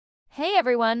Hey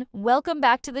everyone, welcome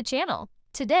back to the channel.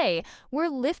 Today, we're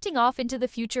lifting off into the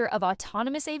future of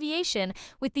autonomous aviation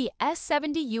with the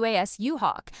S-70 UAS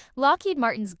U-Hawk, Lockheed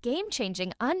Martin's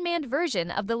game-changing unmanned version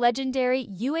of the legendary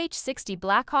UH-60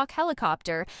 Black Hawk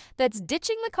helicopter that's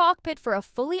ditching the cockpit for a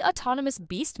fully autonomous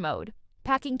beast mode,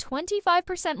 packing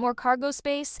 25% more cargo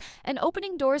space and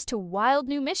opening doors to wild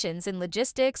new missions in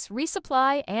logistics,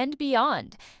 resupply, and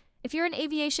beyond. If you're an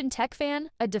aviation tech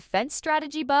fan, a defense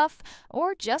strategy buff,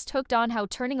 or just hooked on how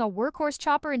turning a workhorse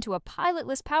chopper into a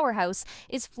pilotless powerhouse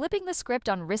is flipping the script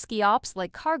on risky ops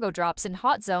like cargo drops in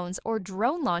hot zones or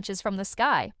drone launches from the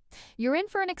sky, you're in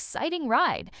for an exciting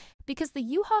ride, because the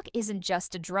U-Hawk isn't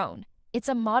just a drone. It's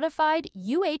a modified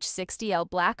UH-60L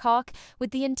Black Hawk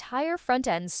with the entire front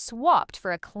end swapped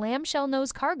for a clamshell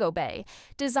nose cargo bay,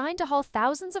 designed to haul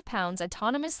thousands of pounds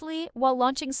autonomously while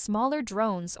launching smaller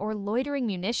drones or loitering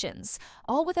munitions,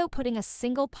 all without putting a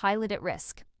single pilot at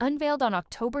risk. Unveiled on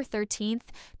October 13th,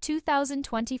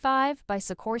 2025 by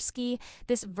Sikorsky,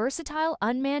 this versatile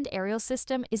unmanned aerial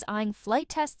system is eyeing flight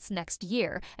tests next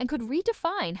year and could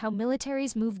redefine how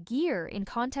militaries move gear in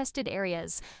contested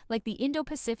areas like the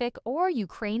Indo-Pacific or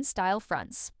Ukraine-style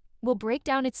fronts. We'll break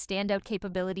down its standout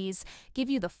capabilities, give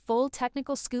you the full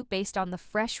technical scoop based on the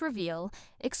fresh reveal,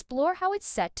 explore how it's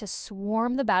set to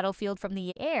swarm the battlefield from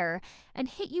the air, and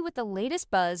hit you with the latest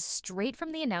buzz straight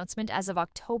from the announcement as of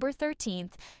October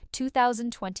 13th,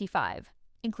 2025,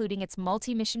 including its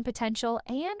multi-mission potential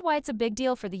and why it's a big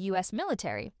deal for the US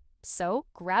military. So,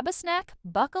 grab a snack,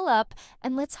 buckle up,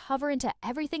 and let's hover into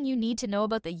everything you need to know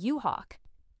about the U-Hawk.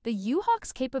 The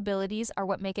U-Hawk's capabilities are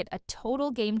what make it a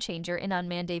total game-changer in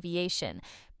unmanned aviation,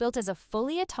 built as a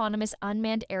fully autonomous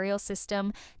unmanned aerial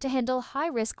system to handle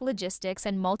high-risk logistics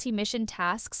and multi-mission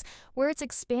tasks, where its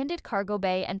expanded cargo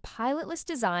bay and pilotless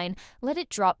design let it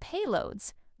drop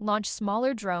payloads, launch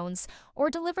smaller drones, or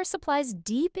deliver supplies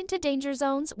deep into danger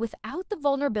zones without the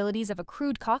vulnerabilities of a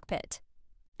crewed cockpit.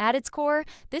 At its core,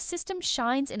 this system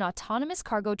shines in autonomous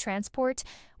cargo transport,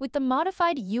 with the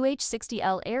modified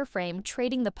UH-60L airframe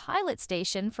trading the pilot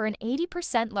station for an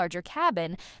 80% larger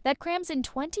cabin that crams in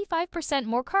 25%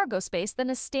 more cargo space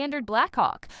than a standard Black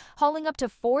Hawk, hauling up to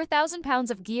 4,000 pounds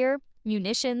of gear,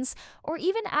 munitions, or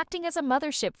even acting as a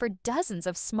mothership for dozens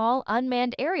of small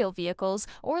unmanned aerial vehicles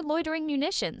or loitering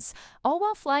munitions, all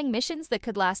while flying missions that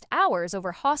could last hours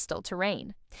over hostile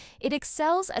terrain. It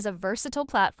excels as a versatile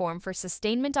platform for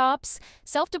sustainment ops,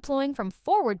 self-deploying from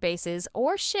forward bases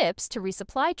or ships to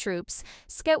resupply troops,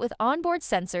 scout with onboard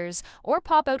sensors, or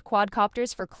pop out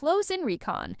quadcopters for close-in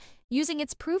recon, using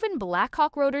its proven Black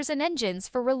Hawk rotors and engines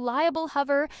for reliable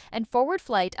hover and forward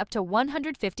flight up to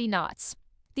 150 knots.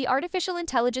 The artificial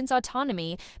intelligence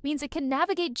autonomy means it can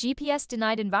navigate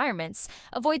GPS-denied environments,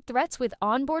 avoid threats with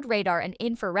onboard radar and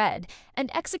infrared, and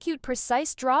execute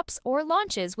precise drops or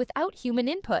launches without human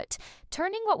input,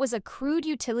 turning what was a crude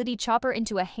utility chopper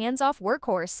into a hands-off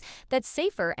workhorse that's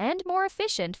safer and more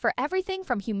efficient for everything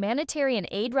from humanitarian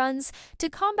aid runs to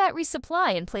combat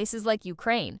resupply in places like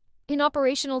Ukraine. In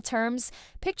operational terms,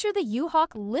 picture the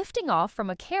U-Hawk lifting off from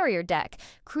a carrier deck,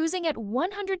 cruising at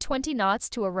 120 knots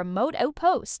to a remote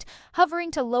outpost,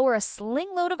 hovering to lower a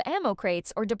sling load of ammo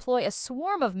crates or deploy a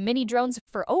swarm of mini drones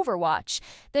for overwatch,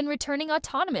 then returning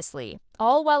autonomously,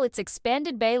 all while its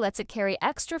expanded bay lets it carry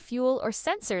extra fuel or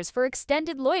sensors for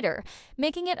extended loiter,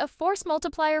 making it a force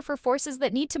multiplier for forces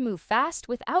that need to move fast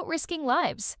without risking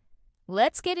lives.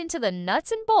 Let's get into the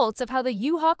nuts and bolts of how the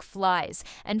U-Hawk flies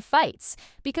and fights,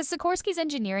 because Sikorsky's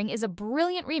engineering is a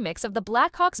brilliant remix of the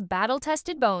Black Hawk's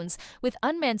battle-tested bones with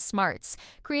unmanned smarts,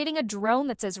 creating a drone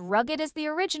that's as rugged as the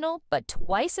original but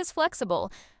twice as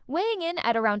flexible, weighing in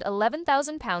at around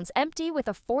 11,000 pounds empty with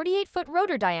a 48-foot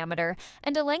rotor diameter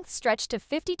and a length stretched to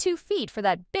 52 feet for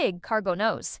that big cargo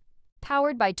nose.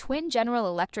 Powered by twin General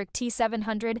Electric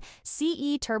T700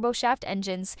 CE turboshaft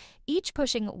engines, each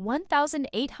pushing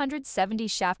 1,870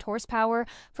 shaft horsepower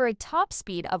for a top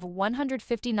speed of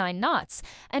 159 knots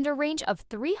and a range of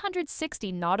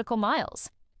 360 nautical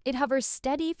miles. It hovers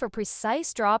steady for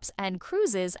precise drops and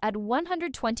cruises at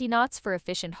 120 knots for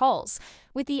efficient hauls,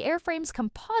 with the airframe's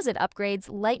composite upgrades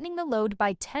lightening the load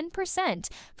by 10%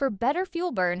 for better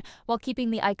fuel burn while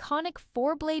keeping the iconic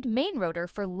four-blade main rotor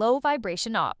for low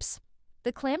vibration ops.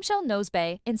 The clamshell nose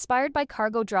bay, inspired by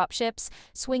cargo dropships,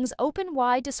 swings open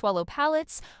wide to swallow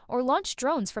pallets or launch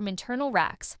drones from internal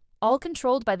racks, all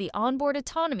controlled by the onboard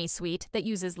autonomy suite that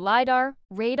uses LiDAR,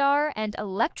 radar, and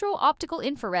electro-optical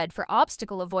infrared for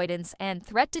obstacle avoidance and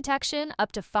threat detection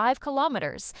up to 5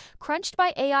 kilometers, crunched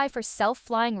by AI for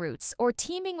self-flying routes or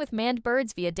teaming with manned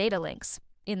birds via data links.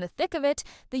 In the thick of it,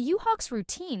 the U-Hawk's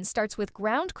routine starts with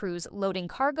ground crews loading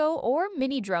cargo or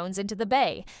mini drones into the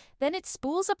bay. Then it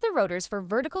spools up the rotors for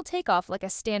vertical takeoff like a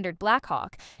standard Black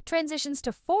Hawk, transitions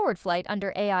to forward flight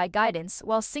under AI guidance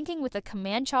while syncing with a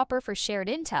command chopper for shared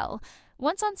intel.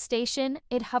 Once on station,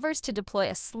 it hovers to deploy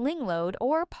a sling load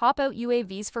or pop-out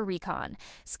UAVs for recon,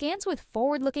 scans with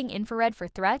forward-looking infrared for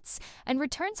threats, and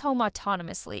returns home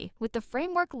autonomously, with the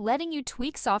framework letting you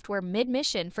tweak software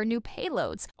mid-mission for new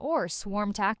payloads or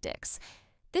swarm tactics.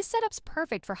 This setup's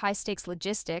perfect for high-stakes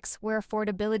logistics, where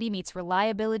affordability meets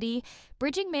reliability,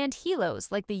 bridging manned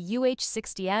helos like the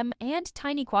UH-60M and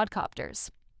tiny quadcopters.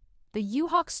 The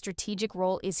U-Hawk's strategic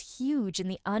role is huge in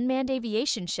the unmanned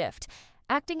aviation shift,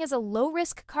 acting as a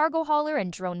low-risk cargo hauler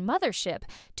and drone mothership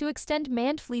to extend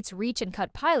manned fleet's reach and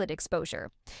cut pilot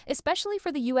exposure, especially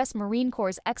for the U.S. Marine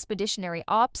Corps' expeditionary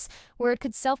ops, where it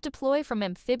could self-deploy from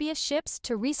amphibious ships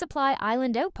to resupply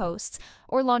island outposts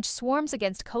or launch swarms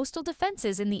against coastal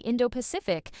defenses in the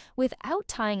Indo-Pacific without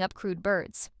tying up crewed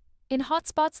birds. In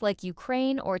hotspots like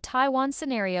Ukraine or Taiwan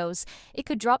scenarios, it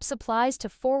could drop supplies to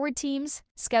forward teams,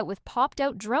 scout with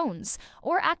popped-out drones,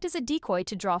 or act as a decoy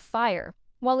to draw fire,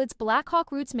 while its Black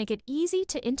Hawk routes make it easy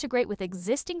to integrate with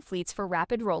existing fleets for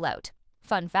rapid rollout.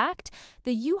 Fun fact,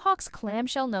 the U-Hawk's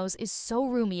clamshell nose is so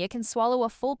roomy it can swallow a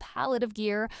full pallet of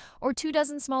gear or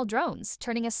 24 small drones,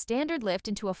 turning a standard lift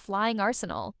into a flying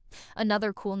arsenal.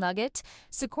 Another cool nugget,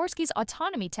 Sikorsky's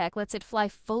autonomy tech lets it fly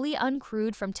fully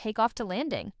uncrewed from takeoff to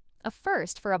landing, a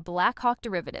first for a Black Hawk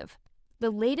derivative. The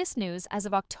latest news as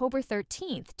of October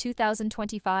 13,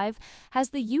 2025, has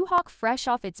the U-Hawk fresh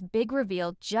off its big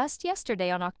reveal just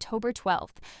yesterday on October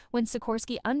 12th, when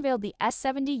Sikorsky unveiled the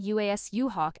S-70 UAS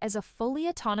U-Hawk as a fully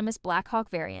autonomous Black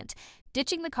Hawk variant,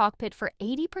 ditching the cockpit for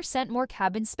 80% more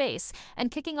cabin space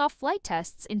and kicking off flight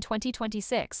tests in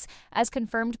 2026, as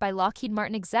confirmed by Lockheed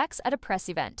Martin execs at a press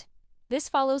event. This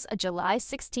follows a July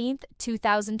 16,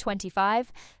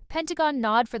 2025, Pentagon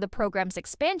nod for the program's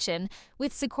expansion,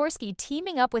 with Sikorsky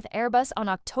teaming up with Airbus on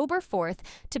October 4th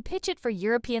to pitch it for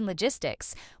European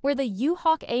logistics, where the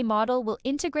U-Hawk A model will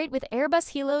integrate with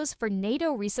Airbus helos for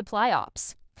NATO resupply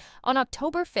ops. On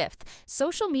October 5th,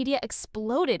 social media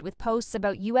exploded with posts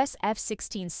about US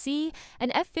F-16C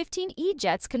and F-15E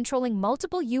jets controlling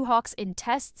multiple U-Hawks in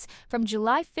tests from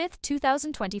July 5,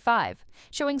 2025,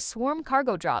 showing swarm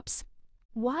cargo drops.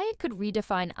 Why it could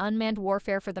redefine unmanned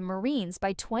warfare for the Marines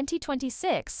by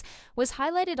 2026 was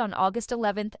highlighted on August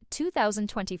 11,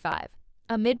 2025,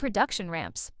 amid production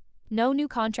ramps. No new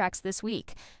contracts this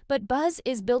week, but buzz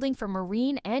is building for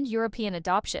Marine and European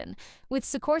adoption, with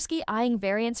Sikorsky eyeing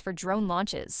variants for drone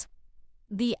launches.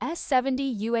 The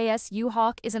S-70 UAS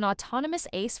U-Hawk is an autonomous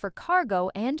ace for cargo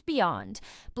and beyond,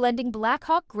 blending Black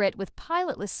Hawk grit with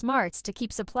pilotless smarts to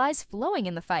keep supplies flowing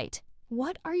in the fight.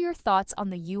 What are your thoughts on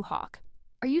the U-Hawk?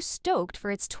 Are you stoked for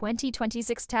its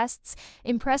 2026 tests,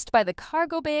 impressed by the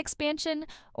cargo bay expansion,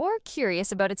 or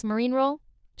curious about its marine role?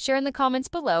 Share in the comments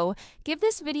below, give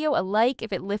this video a like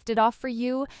if it lifted off for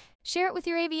you, share it with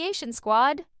your aviation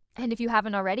squad, and if you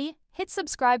haven't already, hit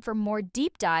subscribe for more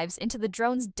deep dives into the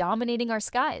drones dominating our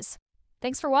skies.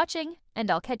 Thanks for watching,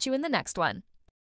 and I'll catch you in the next one.